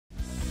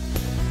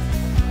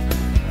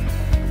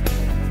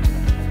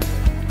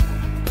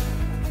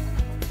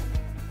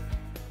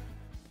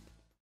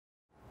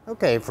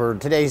Okay, for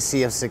today's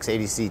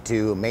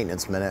CF6-80C2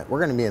 maintenance minute, we're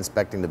going to be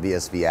inspecting the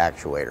VSV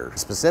actuator.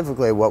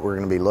 Specifically, what we're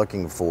going to be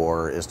looking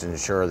for is to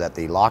ensure that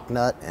the lock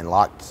nut and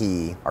lock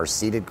key are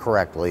seated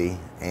correctly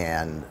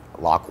and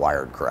lock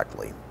wired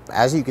correctly.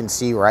 As you can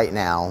see right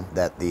now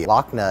that the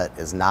lock nut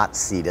is not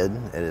seated,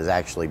 it is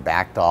actually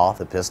backed off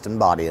the piston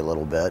body a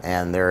little bit,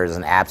 and there is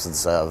an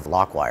absence of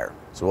lock wire.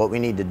 So what we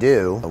need to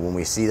do when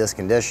we see this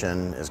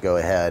condition is go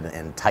ahead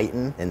and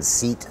tighten and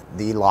seat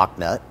the lock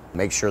nut,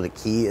 make sure the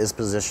key is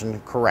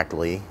positioned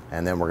correctly,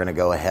 and then we're going to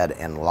go ahead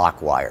and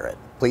lock wire it.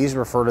 Please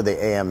refer to the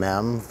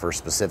AMM for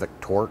specific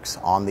torques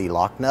on the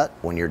lock nut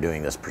when you're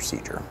doing this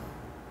procedure.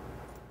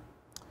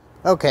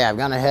 Okay, I've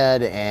gone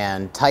ahead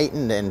and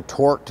tightened and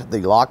torqued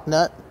the lock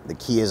nut. The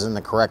key is in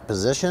the correct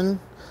position.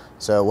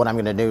 So what I'm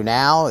going to do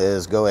now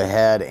is go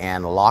ahead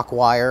and lock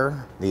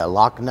wire the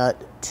lock nut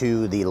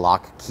to the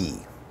lock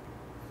key.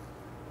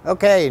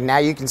 Okay, now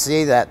you can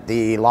see that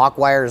the lock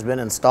wire has been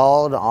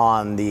installed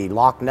on the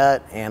lock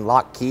nut and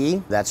lock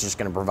key. That's just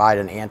going to provide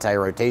an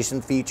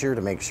anti-rotation feature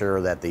to make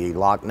sure that the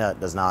lock nut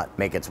does not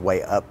make its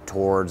way up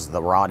towards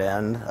the rod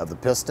end of the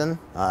piston.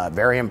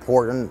 Very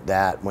important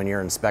that when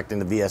you're inspecting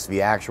the VSV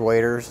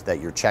actuators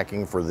that you're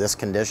checking for this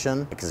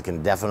condition, because it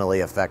can definitely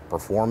affect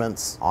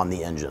performance on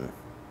the engine.